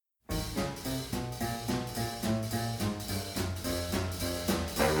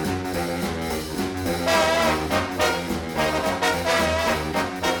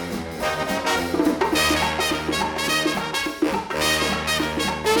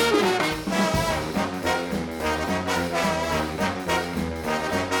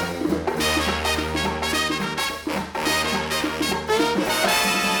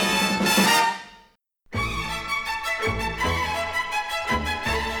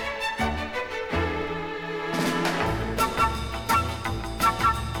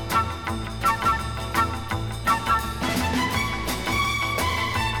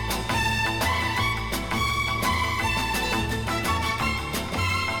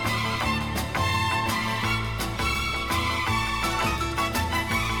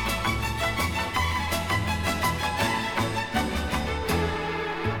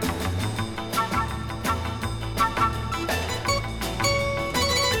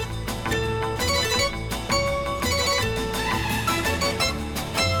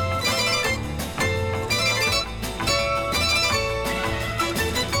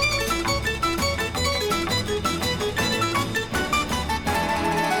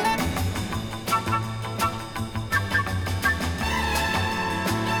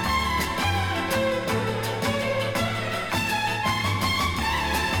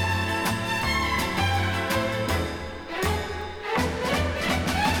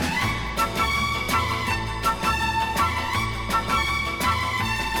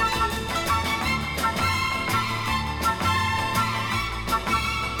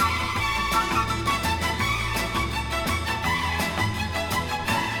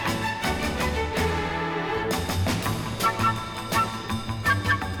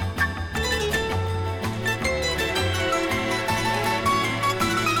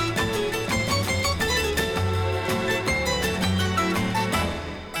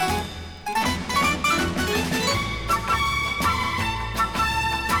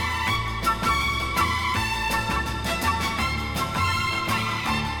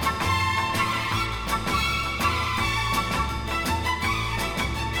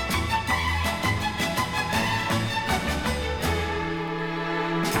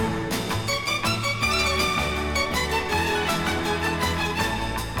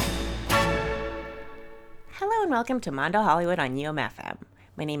welcome to Mondo Hollywood on UMFM.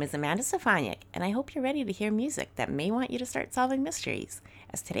 My name is Amanda Stefaniak, and I hope you're ready to hear music that may want you to start solving mysteries,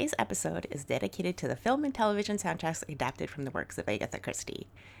 as today's episode is dedicated to the film and television soundtracks adapted from the works of Agatha Christie.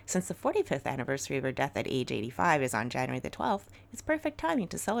 Since the 45th anniversary of her death at age 85 is on January the 12th, it's perfect timing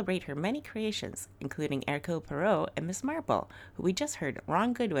to celebrate her many creations, including Hercule Poirot and Miss Marple, who we just heard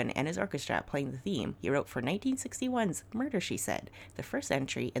Ron Goodwin and his orchestra playing the theme he wrote for 1961's Murder, She Said, the first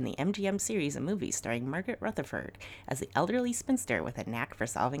entry in the MGM series of movies starring Margaret Rutherford as the elderly spinster with a knack for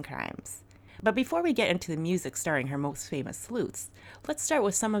solving crimes. But before we get into the music starring her most famous sleuths, let's start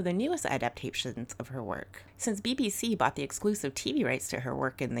with some of the newest adaptations of her work. Since BBC bought the exclusive TV rights to her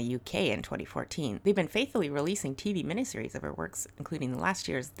work in the UK in 2014, they've been faithfully releasing TV miniseries of her works, including last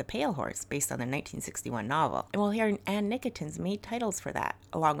year's The Pale Horse, based on the 1961 novel. And we'll hear Anne Nikitin's made titles for that,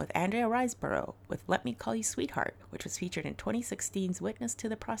 along with Andrea Riseborough with Let Me Call You Sweetheart, which was featured in 2016's Witness to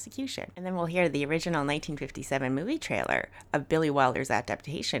the Prosecution. And then we'll hear the original 1957 movie trailer of Billy Wilder's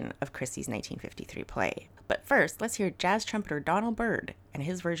adaptation of Christie's 1953 play. But first, let's hear jazz trumpeter Donald Byrd and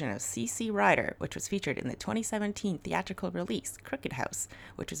his version of C.C. Rider, which was featured in the 2017 theatrical release, Crooked House,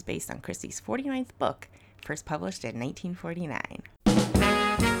 which was based on Christie's 49th book, first published in 1949.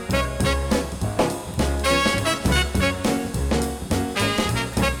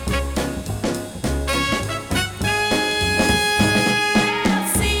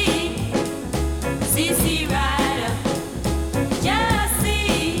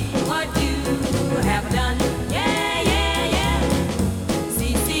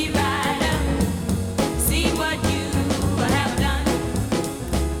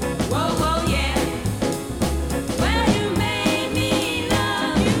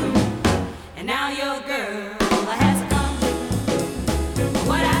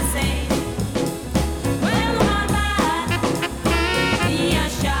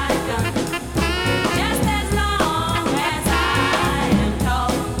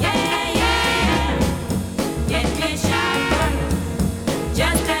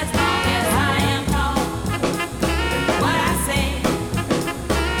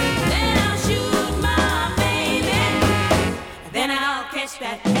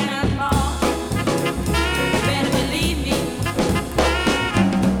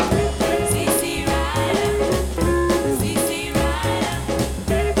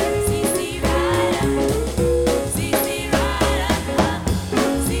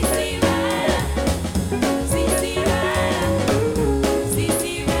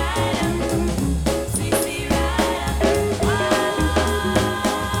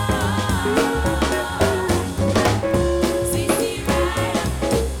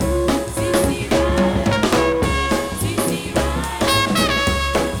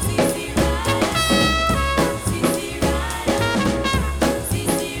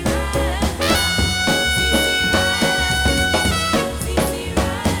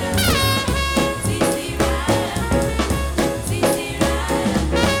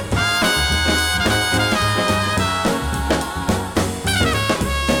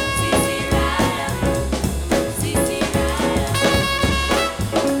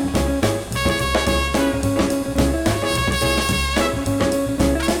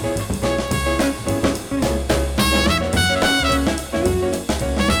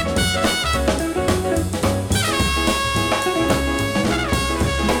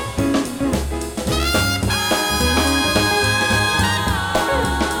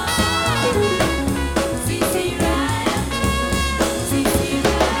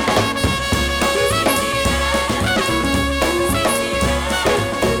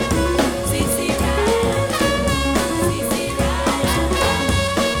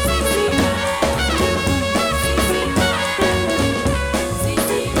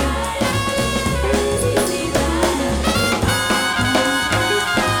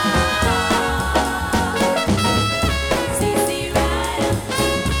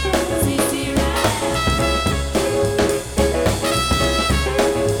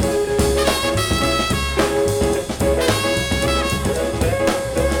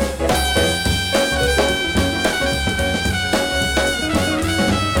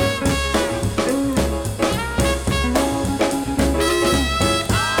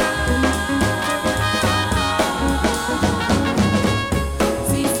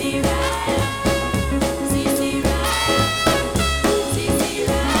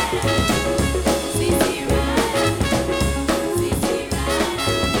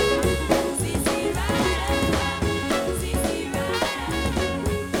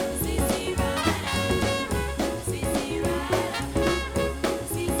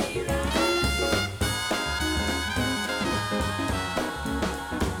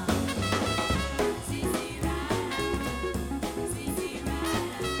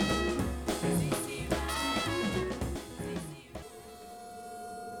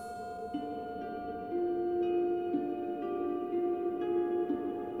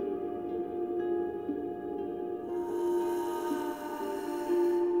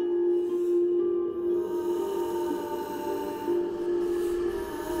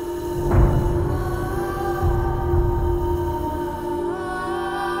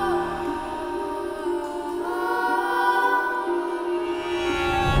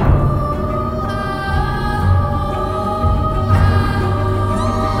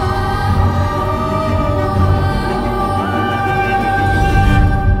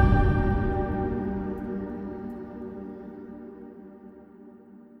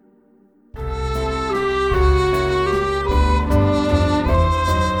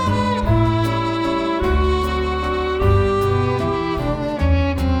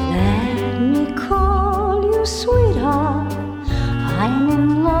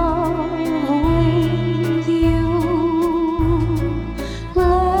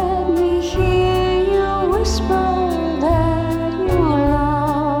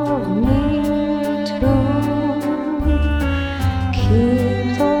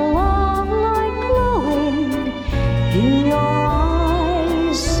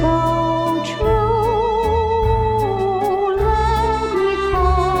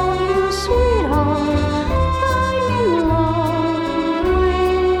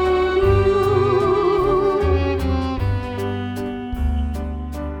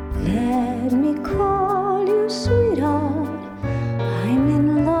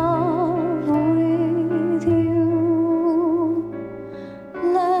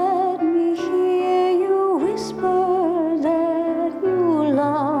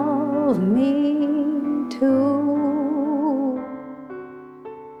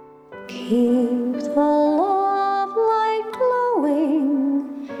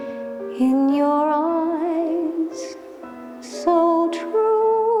 in your eyes, so true.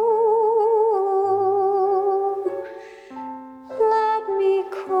 Let me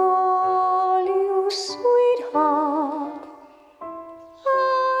call you sweetheart.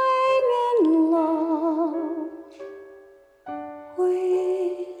 I'm in love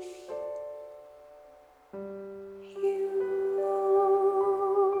with you.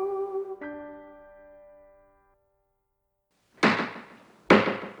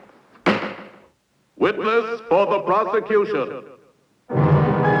 Witness for the prosecution.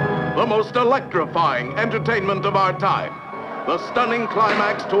 The most electrifying entertainment of our time. The stunning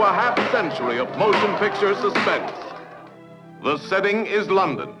climax to a half-century of motion picture suspense. The setting is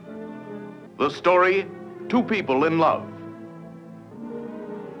London. The story, two people in love.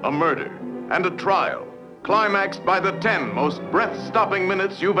 A murder and a trial, climaxed by the 10 most breath-stopping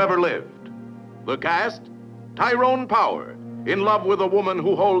minutes you've ever lived. The cast, Tyrone Power, in love with a woman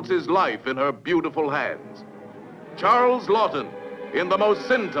who holds his life in her beautiful hands. Charles Lawton, in the most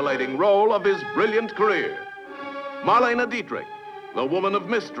scintillating role of his brilliant career. Marlene Dietrich, the woman of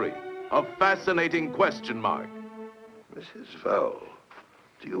mystery, a fascinating question mark. Mrs. Vole,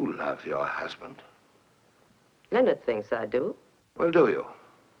 do you love your husband? Leonard thinks I do. Well, do you?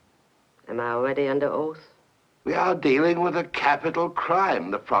 Am I already under oath? We are dealing with a capital crime.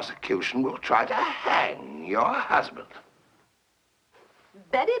 The prosecution will try to hang your husband.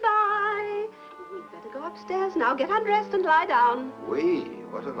 Betty, bye. We'd better go upstairs now. Get undressed and lie down.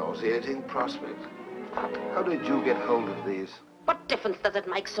 What a nauseating prospect. How did you get hold of these? What difference does it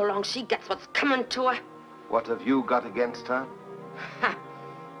make so long she gets what's coming to her? What have you got against her? Ha!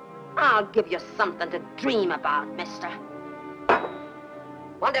 I'll give you something to dream about, mister.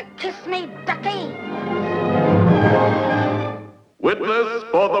 Want to kiss me, ducky? Witness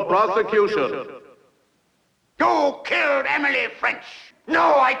for the prosecution. You killed Emily French.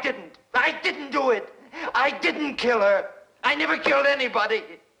 No, I didn't. I didn't do it. I didn't kill her. I never killed anybody.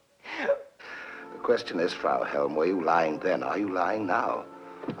 The question is, Frau Helm, were you lying then? Are you lying now?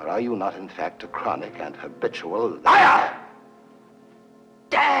 Or are you not, in fact, a chronic and habitual liar?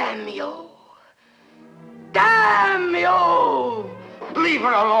 Damn you. Damn you. Leave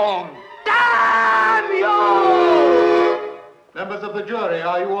her alone. Damn you. Members of the jury,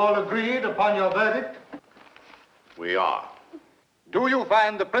 are you all agreed upon your verdict? We are. Do you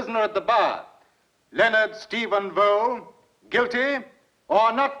find the prisoner at the bar, Leonard Stephen Vole, guilty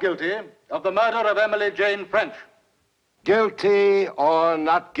or not guilty of the murder of Emily Jane French? Guilty or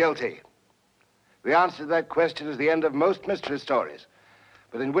not guilty? The answer to that question is the end of most mystery stories.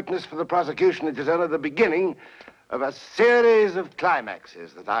 But in witness for the prosecution, it is only the beginning of a series of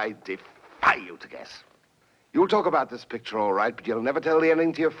climaxes that I defy you to guess. You'll talk about this picture all right, but you'll never tell the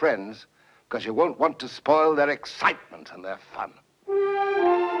ending to your friends because you won't want to spoil their excitement and their fun.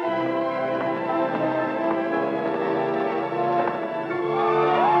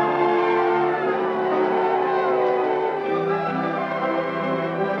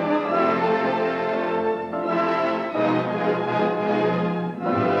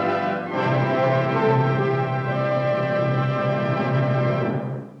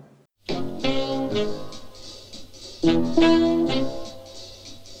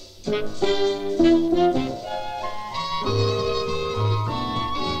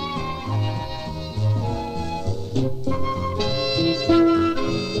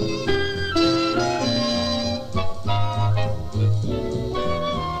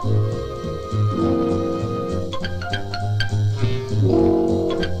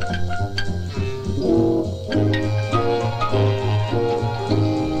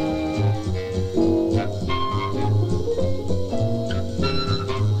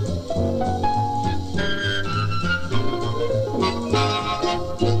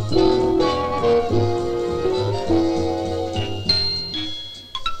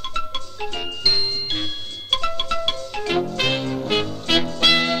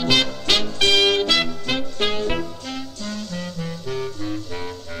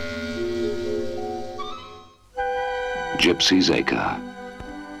 Gypsy's Acre,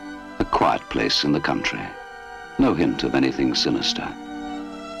 a quiet place in the country. No hint of anything sinister.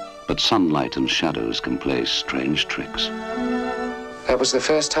 But sunlight and shadows can play strange tricks. That was the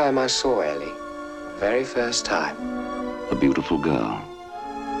first time I saw Ellie. Very first time. A beautiful girl.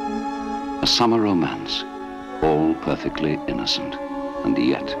 A summer romance. All perfectly innocent. And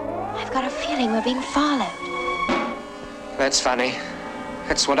yet... I've got a feeling we're being followed. That's funny.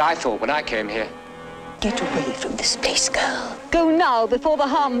 That's what I thought when I came here. Get away from this place, girl. Go now, before the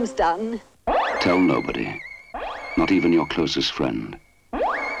harm's done. Tell nobody, not even your closest friend,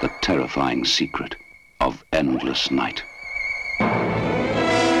 the terrifying secret of endless night.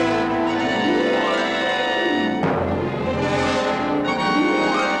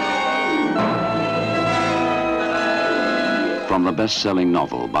 From the best-selling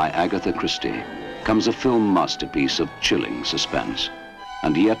novel by Agatha Christie comes a film masterpiece of chilling suspense.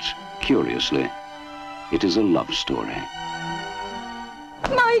 And yet, curiously, it is a love story.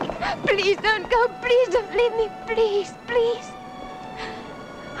 Mike, please don't go. Please don't leave me. Please, please.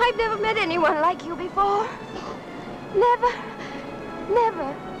 I've never met anyone like you before. Never,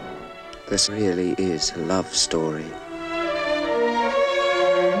 never. This really is a love story.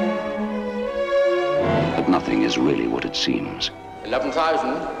 But nothing is really what it seems.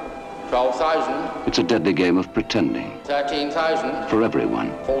 11,000, 12,000. It's a deadly game of pretending. 13,000. For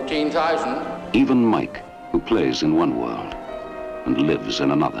everyone. 14,000. Even Mike, who plays in one world and lives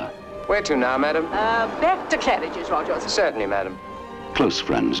in another. Where to now, madam? Back to Claridge's, Rogers. Certainly, madam. Close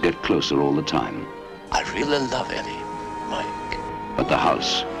friends get closer all the time. I really love Ellie, Mike. But the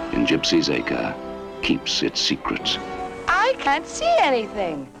house in Gypsy's Acre keeps its secrets. I can't see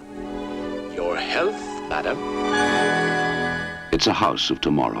anything. Your health, madam. It's a house of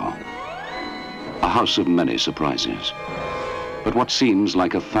tomorrow. A house of many surprises. But what seems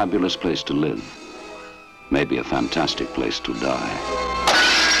like a fabulous place to live may be a fantastic place to die.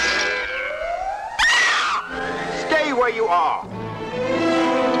 Stay where you are.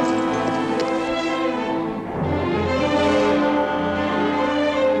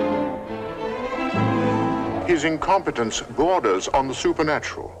 His incompetence borders on the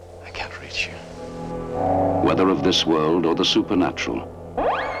supernatural. I can't reach you. Whether of this world or the supernatural,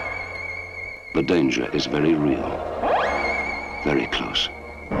 the danger is very real, very close.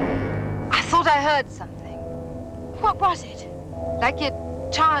 I thought I heard something. What was it? Like a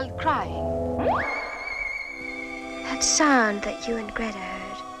child crying? That sound that you and Greta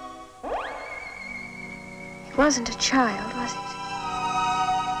heard. It wasn't a child, was it?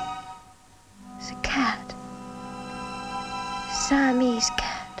 It was a cat. A Siamese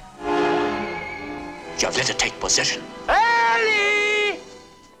cat. You have let it take possession. Ellie!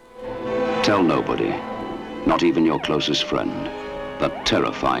 Tell nobody, not even your closest friend, that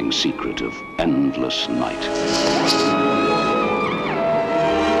terrifying secret of endless night.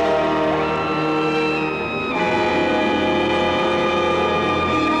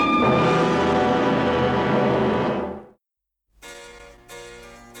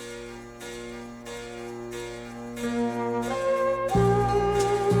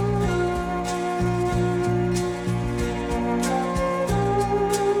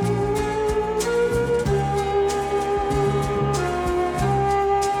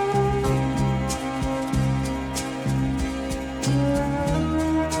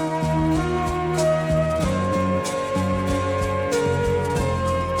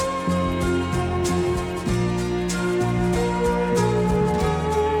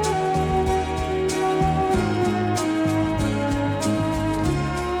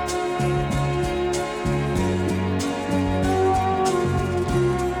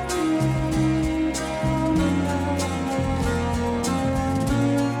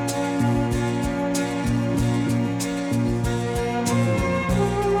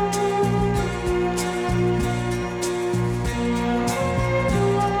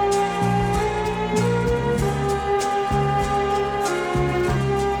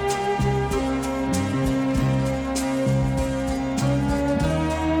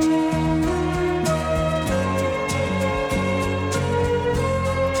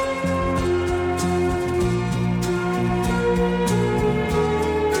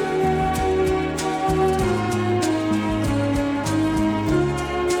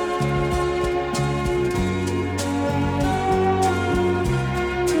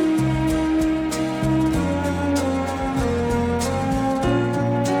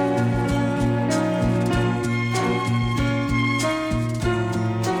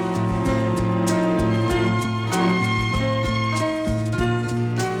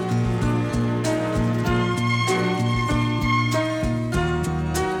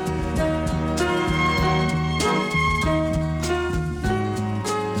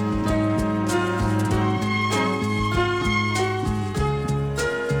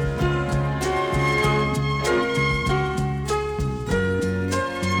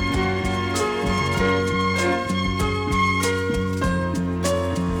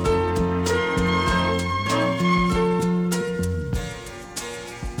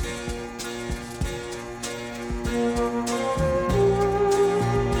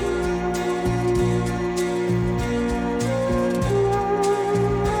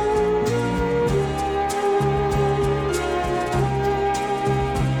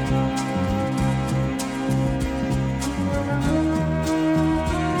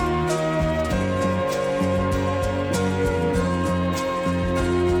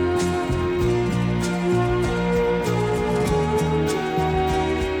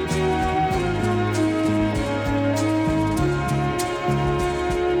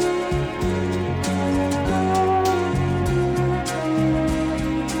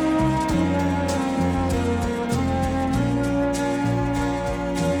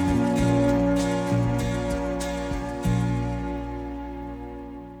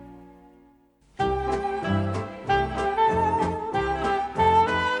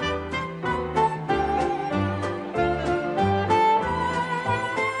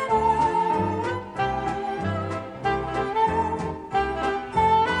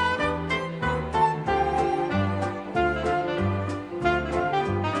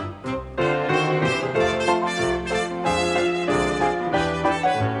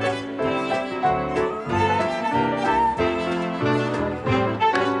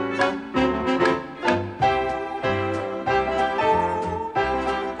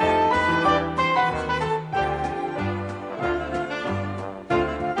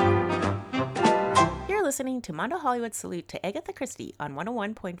 Mondo Hollywood salute to Agatha Christie on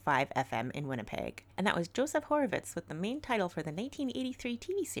 101.5 FM in Winnipeg. And that was Joseph Horowitz with the main title for the 1983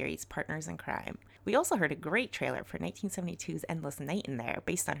 TV series Partners in Crime. We also heard a great trailer for 1972's Endless Night in there,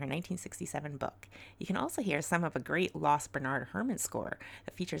 based on her 1967 book. You can also hear some of a great lost Bernard Herrmann score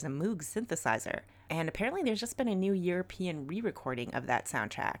that features a Moog synthesizer. And apparently there's just been a new European re-recording of that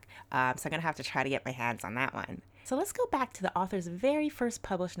soundtrack, so I'm going to have to try to get my hands on that one. So let's go back to the author's very first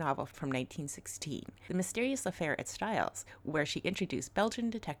published novel from 1916, The Mysterious Affair at Styles, where she introduced Belgian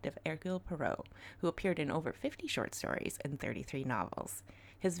detective Hercule Poirot, who appeared in over 50 short stories and 33 novels.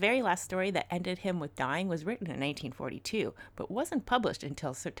 His very last story that ended him with dying was written in 1942, but wasn't published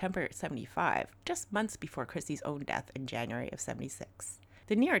until September 75, just months before Christie's own death in January of 76.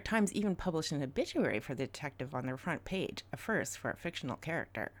 The New York Times even published an obituary for the detective on their front page, a first for a fictional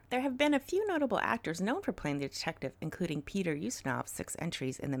character. There have been a few notable actors known for playing the detective, including Peter Ustinov's 6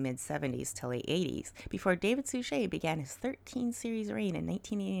 entries in the mid-70s to late 80s, before David Suchet began his 13-series reign in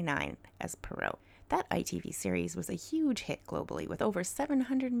 1989 as Poirot. That ITV series was a huge hit globally, with over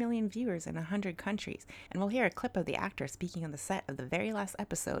 700 million viewers in 100 countries, and we'll hear a clip of the actor speaking on the set of the very last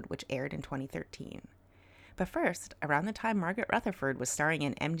episode, which aired in 2013. But first, around the time Margaret Rutherford was starring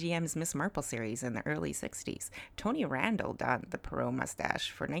in MGM's Miss Marple series in the early 60s, Tony Randall donned the Poirot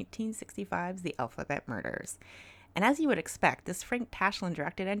mustache for 1965's The Alphabet Murders. And as you would expect, this Frank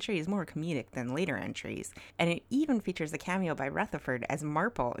Tashlin-directed entry is more comedic than later entries, and it even features a cameo by Rutherford as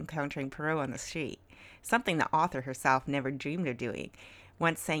Marple encountering Poirot on the street, something the author herself never dreamed of doing,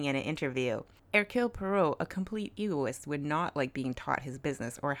 once saying in an interview, "Hercule Poirot, a complete egoist, would not like being taught his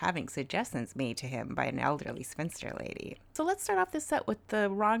business or having suggestions made to him by an elderly spinster lady." So let's start off this set with the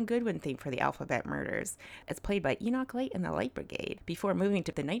Ron Goodwin theme for The Alphabet Murders. It's played by Enoch Light and the Light Brigade, before moving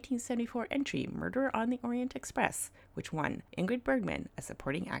to the 1974 entry Murder on the Orient Express, which won Ingrid Bergman a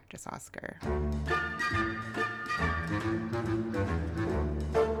Supporting Actress Oscar.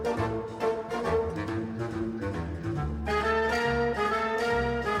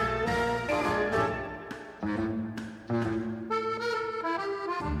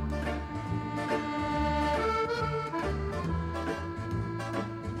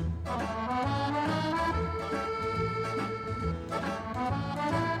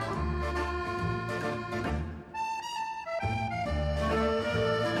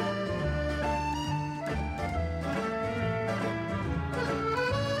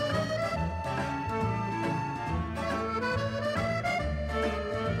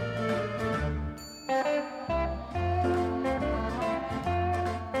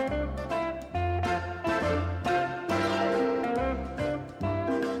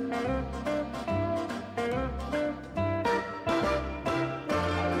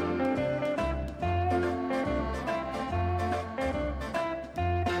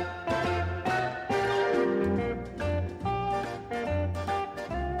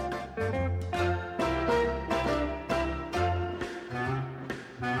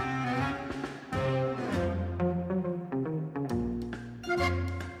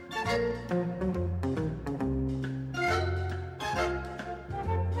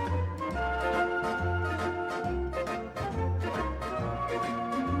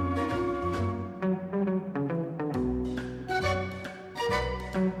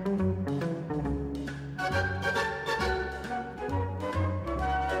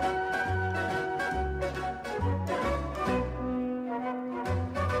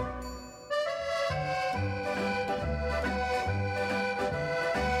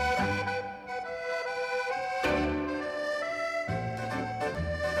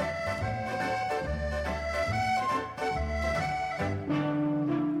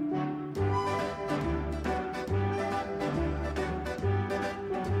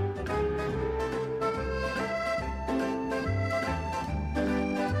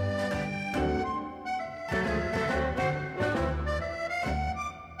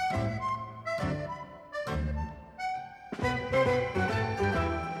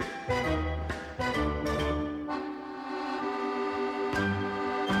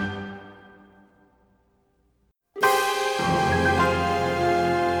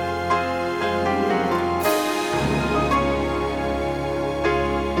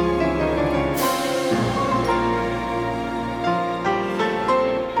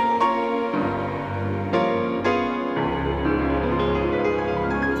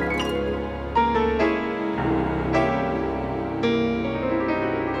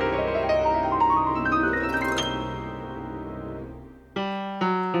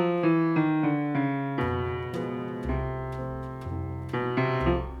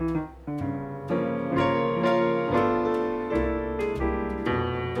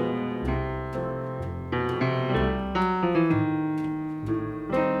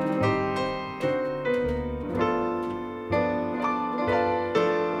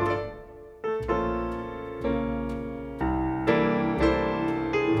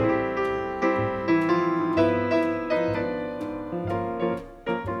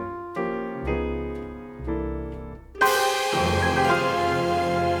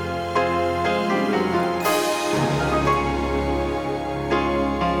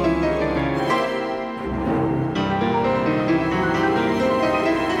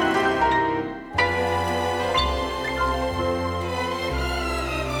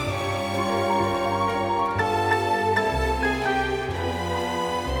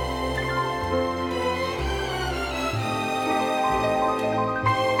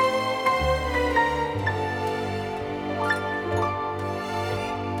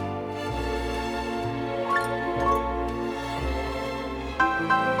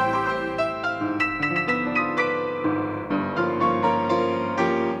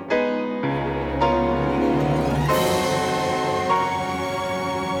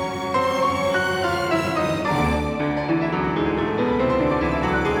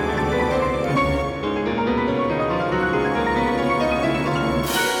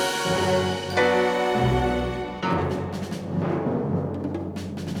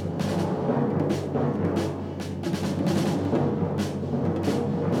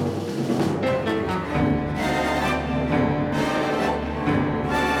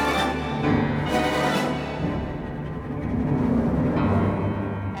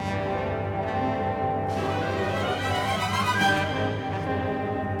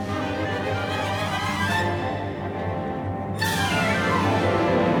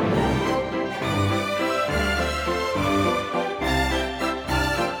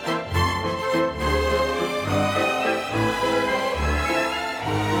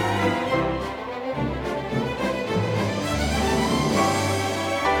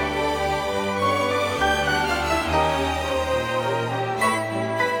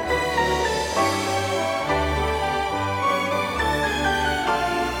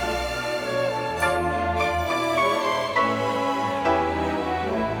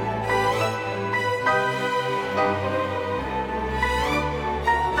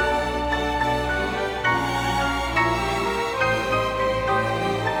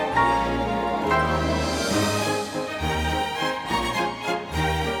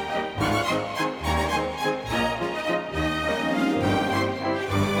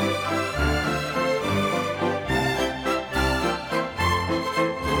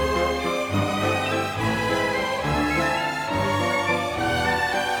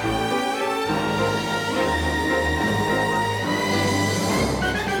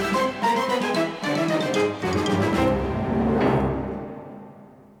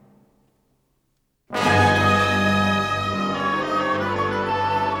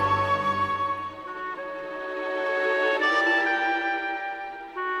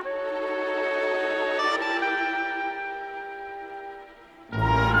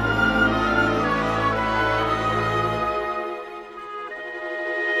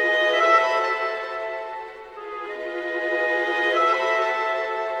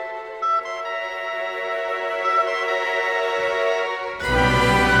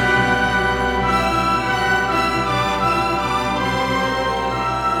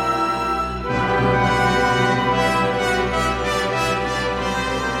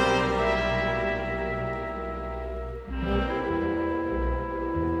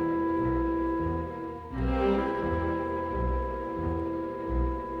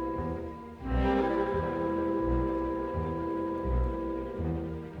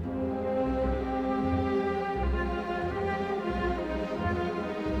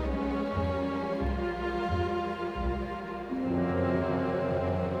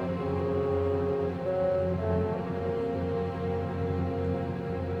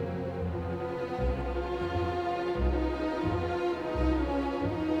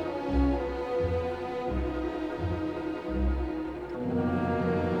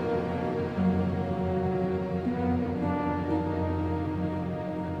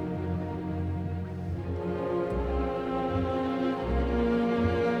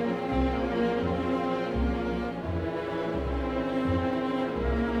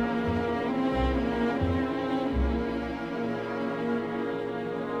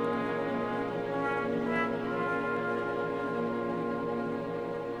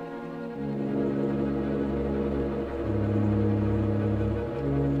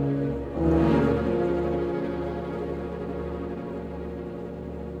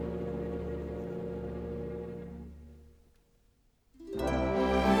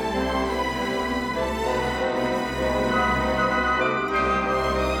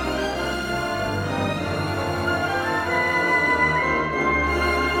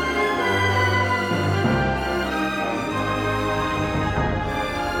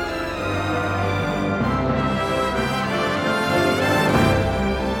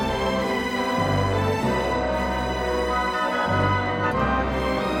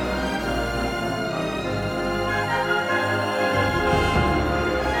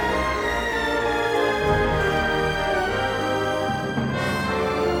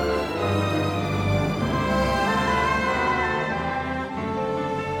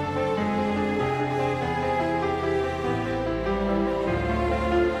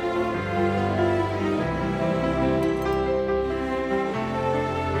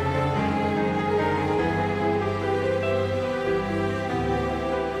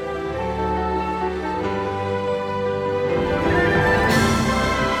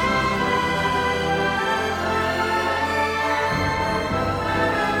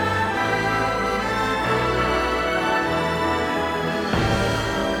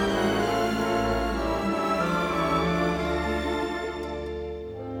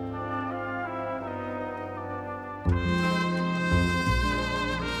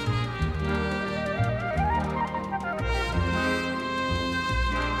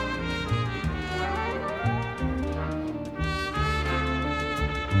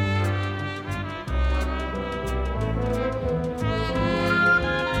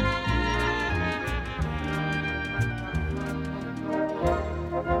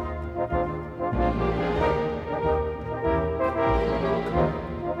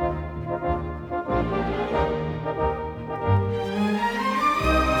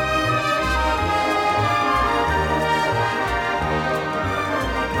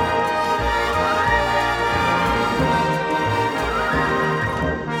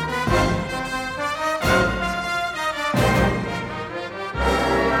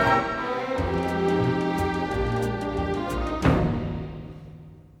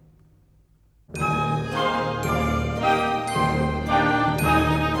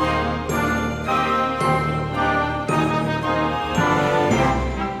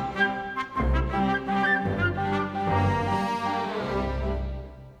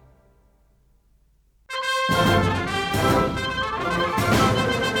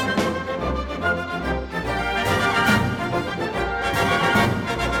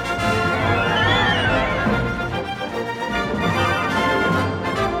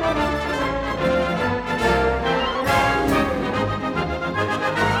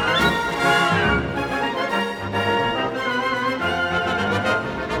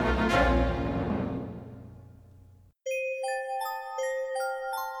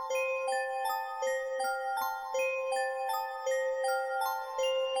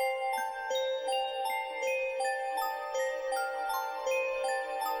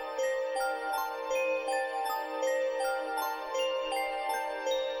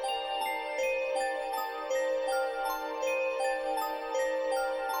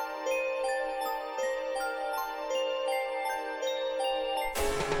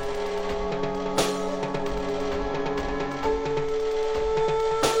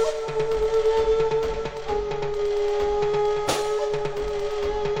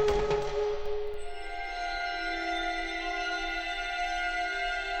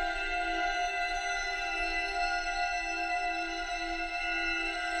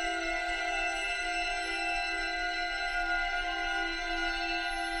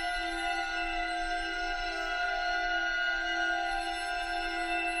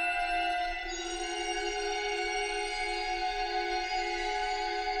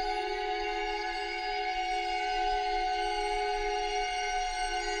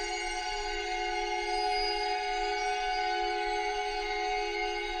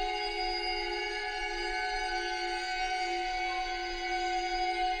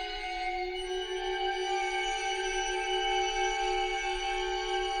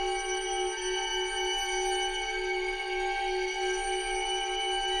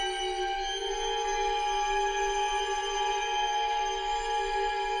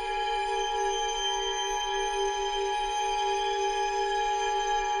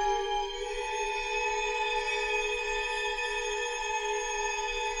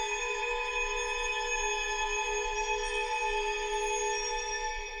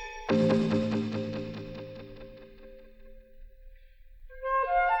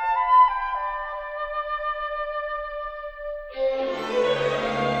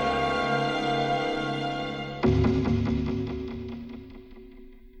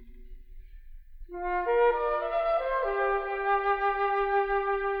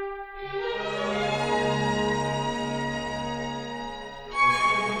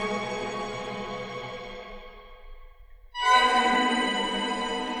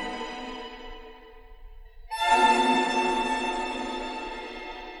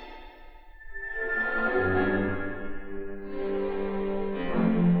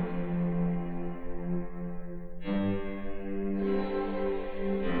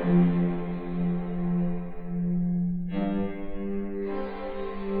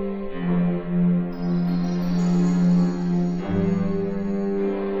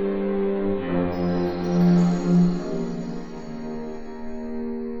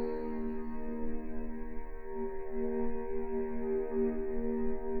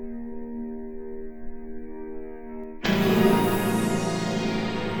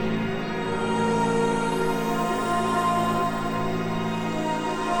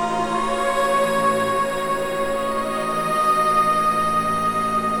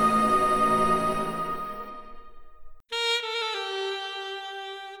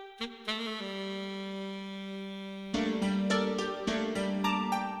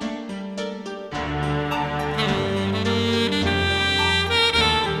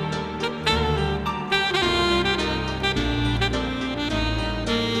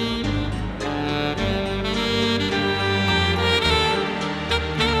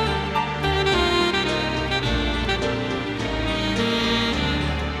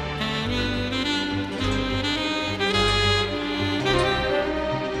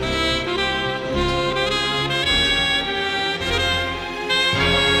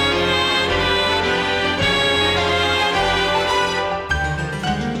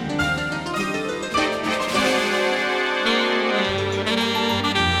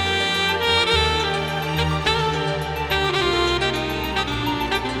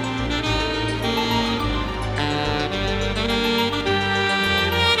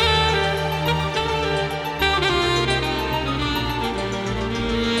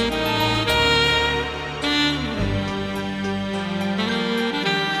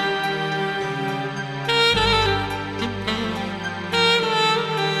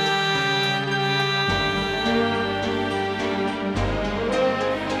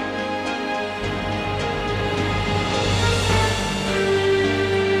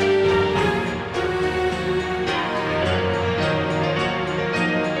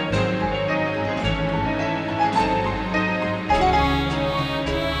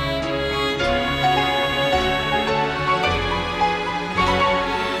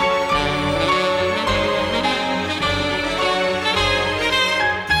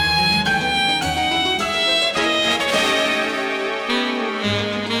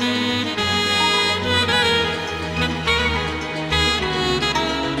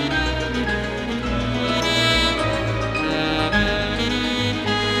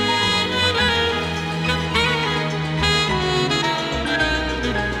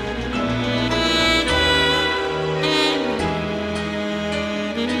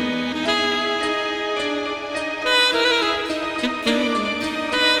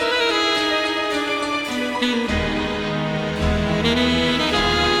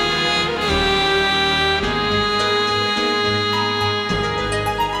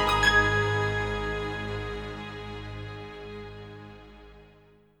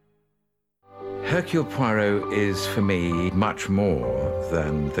 Hercule Poirot is, for me, much more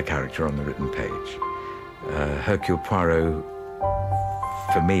than the character on the written page. Hercule Poirot,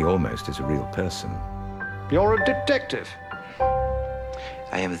 for me, almost is a real person. You're a detective.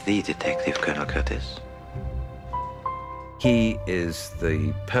 I am the detective, Colonel Curtis. He is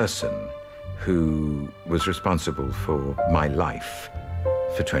the person who was responsible for my life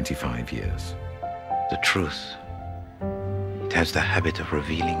for 25 years. The truth, it has the habit of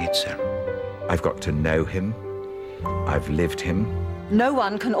revealing itself. I've got to know him. I've lived him. No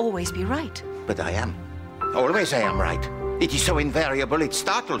one can always be right. But I am. Always I am right. It is so invariable, it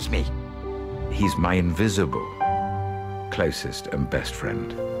startles me. He's my invisible closest and best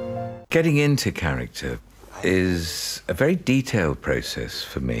friend. Getting into character is a very detailed process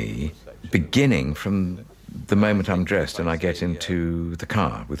for me, beginning from the moment I'm dressed and I get into the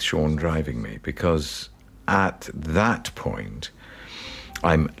car with Sean driving me, because at that point,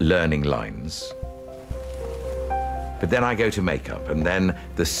 I'm learning lines. But then I go to makeup, and then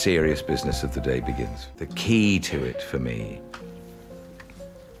the serious business of the day begins. The key to it for me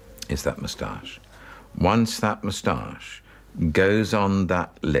is that moustache. Once that moustache goes on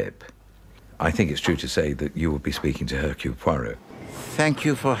that lip, I think it's true to say that you will be speaking to Hercule Poirot. Thank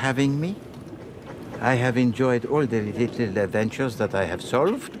you for having me. I have enjoyed all the little adventures that I have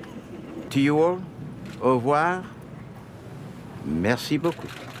solved. To you all, au revoir. Merci beaucoup.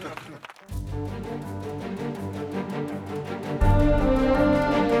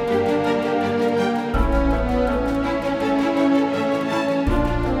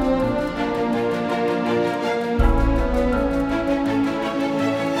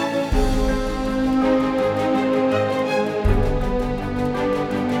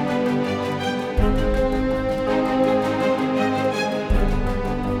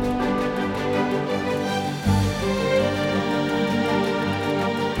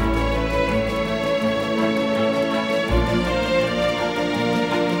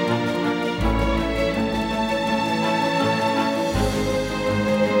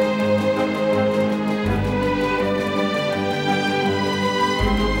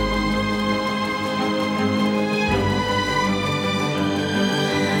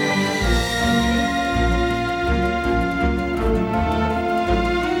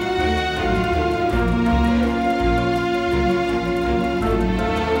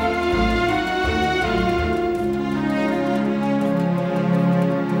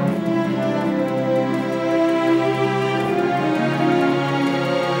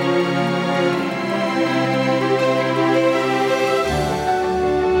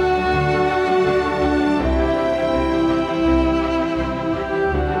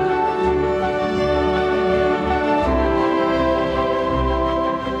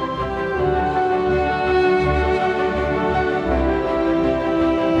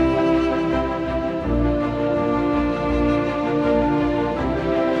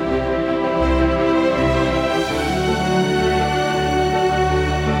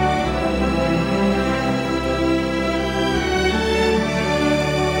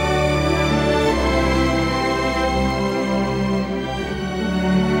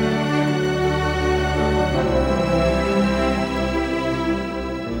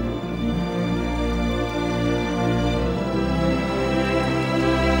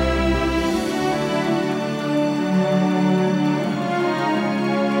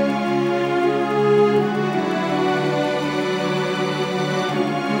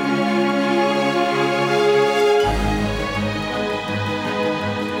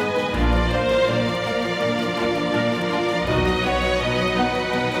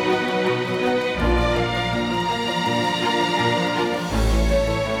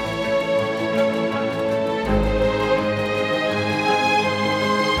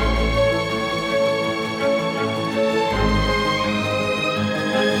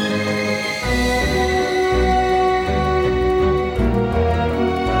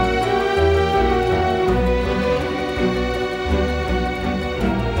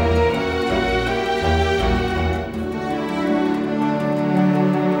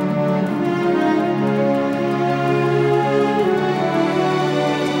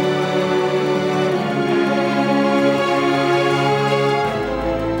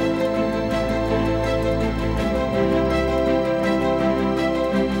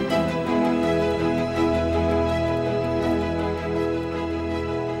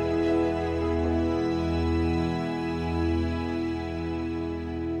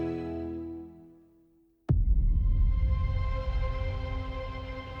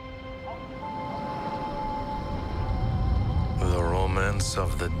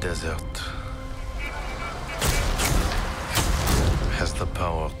 Of the desert. has the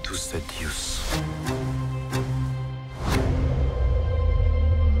power to seduce.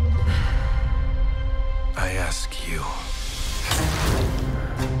 I ask you,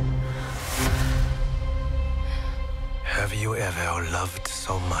 have you ever loved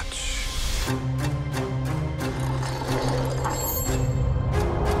so much?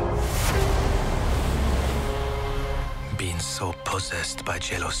 Been so possessed by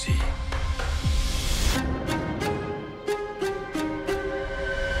jealousy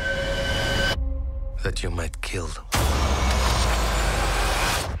that you might kill.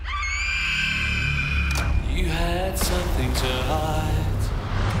 You had something to hide.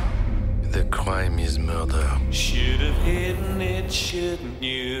 The crime is murder. Should have hidden it, shouldn't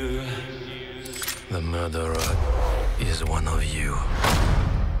you? The murderer is one of you.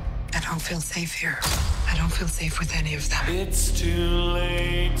 I don't feel safe here. I don't feel safe with any of them. It's too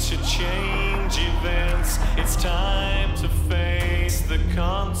late to change events. It's time to face the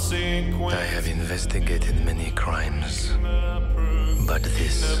consequences. I have investigated many crimes, but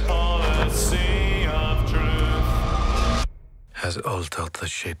this Policy of truth. has altered the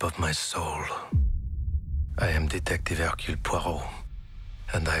shape of my soul. I am Detective Hercule Poirot,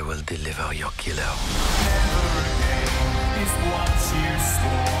 and I will deliver your killer. Never again is what you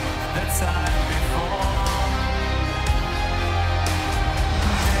swore the time before.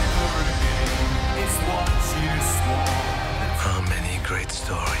 Never again is what you swore. How many great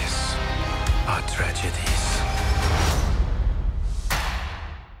stories are tragedies?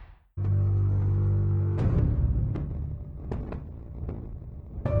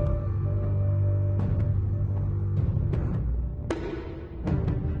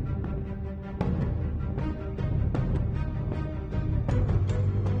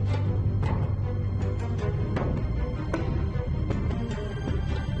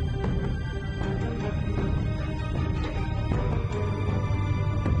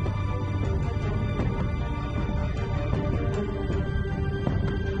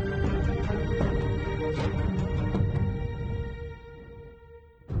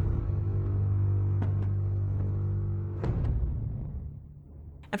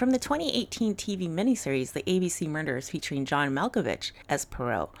 And from the 2018 TV miniseries, The ABC Murders, featuring John Malkovich as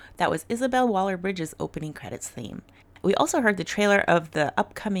Poirot, that was Isabel Waller-Bridge's opening credits theme. We also heard the trailer of the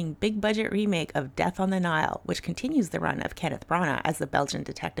upcoming big-budget remake of Death on the Nile, which continues the run of Kenneth Branagh as the Belgian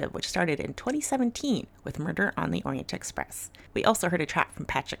detective, which started in 2017 with Murder on the Orient Express. We also heard a track from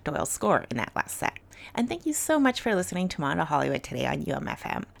Patrick Doyle's score in that last set. And thank you so much for listening to Mondo Hollywood today on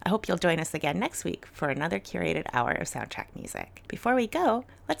UMFM. I hope you'll join us again next week for another curated hour of soundtrack music. Before we go,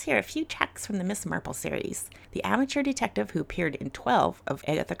 let's hear a few tracks from the Miss Marple series, the amateur detective who appeared in 12 of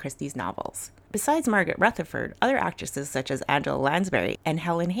Agatha Christie's novels. Besides Margaret Rutherford, other actresses such as Angela Lansbury and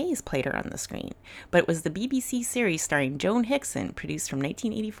Helen Hayes played her on the screen. But it was the BBC series starring Joan Hickson, produced from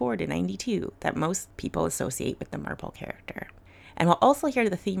 1984 to 92, that most people associate with the Marple character. And we'll also hear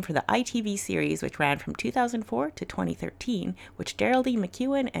the theme for the ITV series, which ran from 2004 to 2013, which Geraldine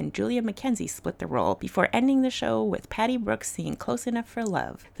McEwen and Julia Mackenzie split the role, before ending the show with Patty Brooks singing Close Enough for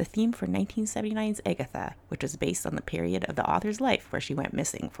Love, the theme for 1979's Agatha, which was based on the period of the author's life where she went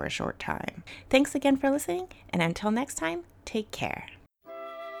missing for a short time. Thanks again for listening, and until next time, take care.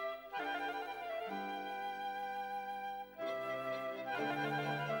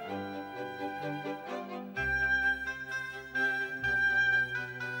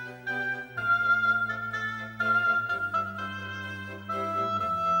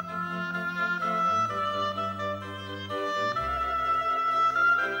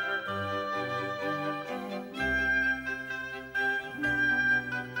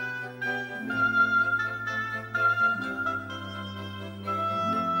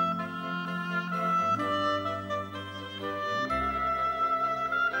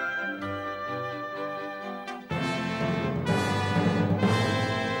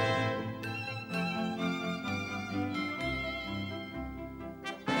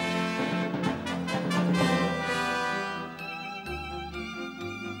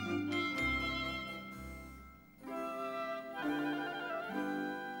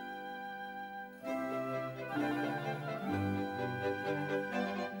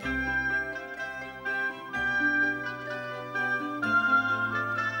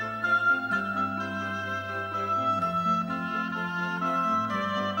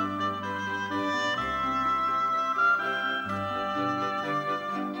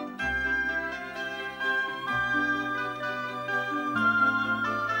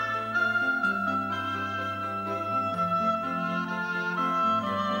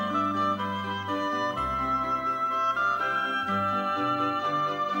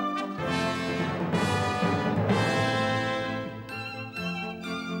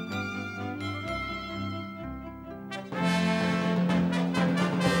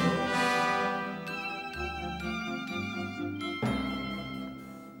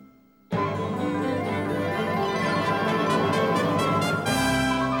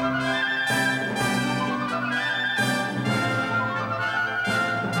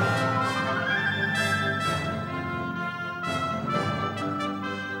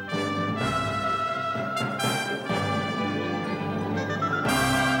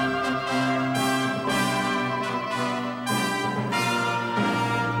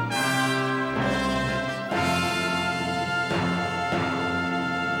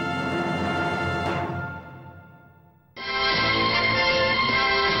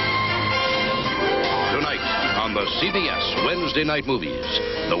 CBS Wednesday night movies.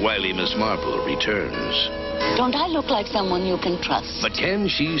 The wily Miss Marple returns. Don't I look like someone you can trust? But can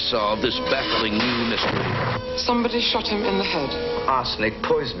she solve this baffling new mystery? Somebody shot him in the head. Arsenic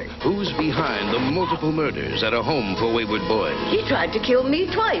poisoning. Who's behind the multiple murders at a home for wayward boys? He tried to kill me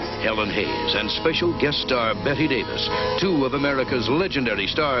twice. Helen Hayes and special guest star Bette Davis, two of America's legendary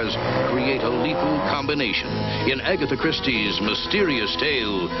stars, create a lethal combination in Agatha Christie's mysterious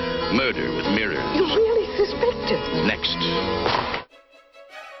tale, Murder with Mirrors. You really suspect him? Next.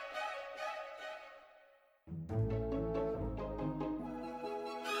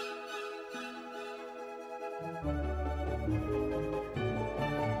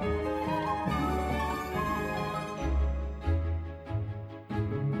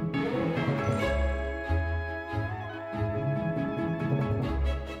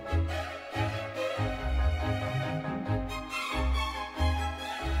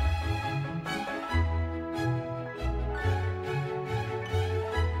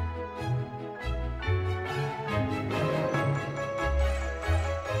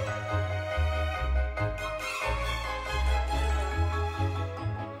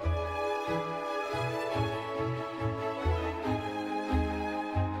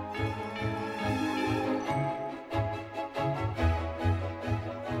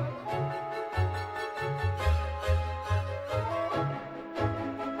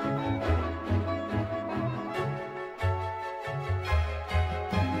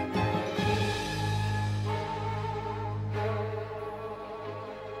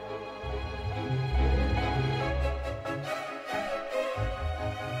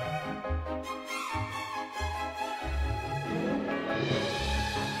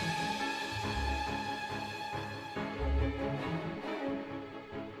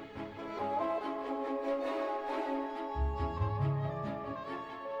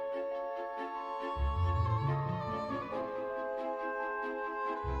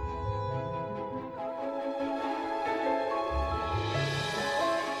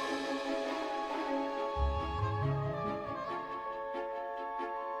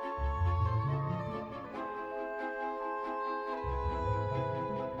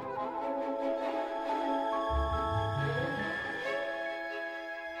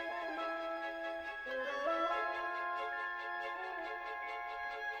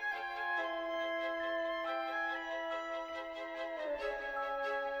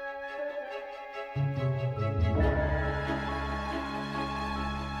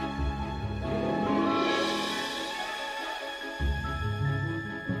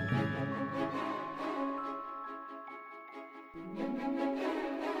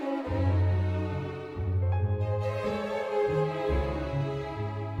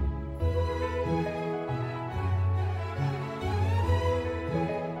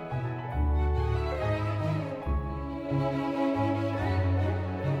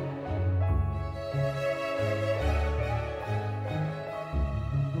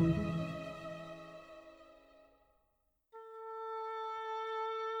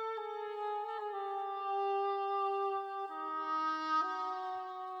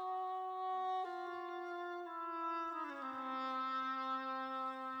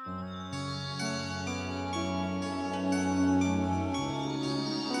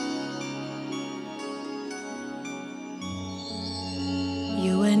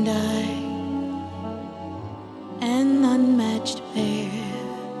 You and I, an unmatched pair,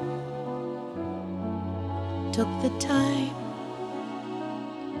 took the time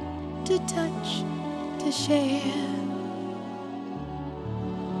to touch, to share.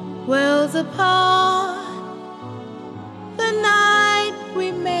 Worlds apart, the night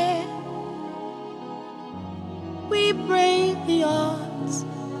we met, we braved the odds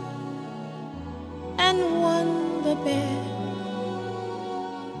and won the bet.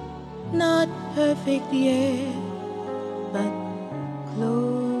 Not perfect yet, but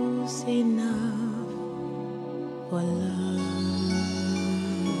close enough for love.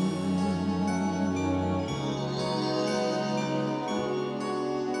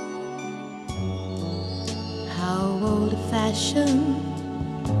 How old-fashioned,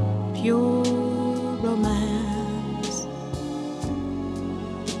 pure romance,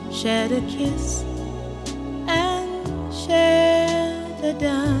 shared a kiss and shared a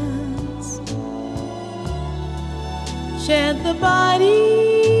dance. Shared the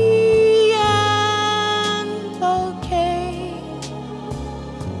body and bouquet.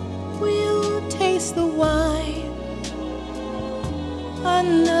 We'll taste the wine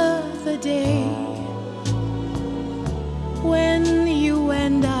another day, when you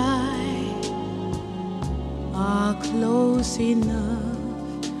and I are close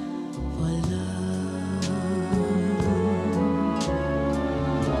enough for love.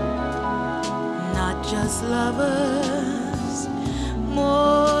 just lovers,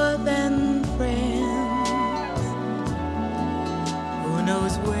 more than friends. Who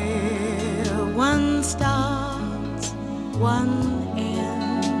knows where one starts, one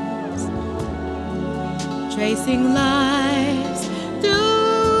ends, tracing lives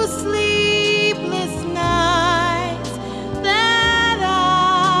through sleepless nights that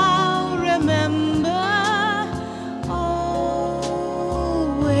I'll remember always,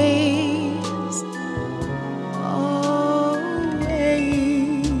 always.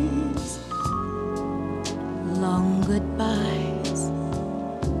 Long goodbyes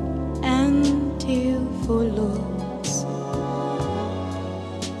and tearful looks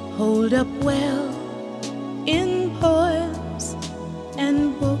hold up well in poems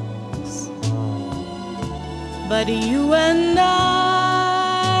and books, but you and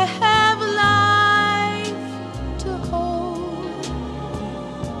I have life to hold.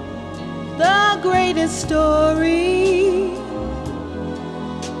 The greatest story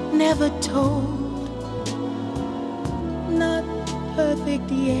never told, not perfect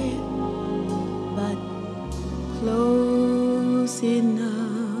yet, but close enough.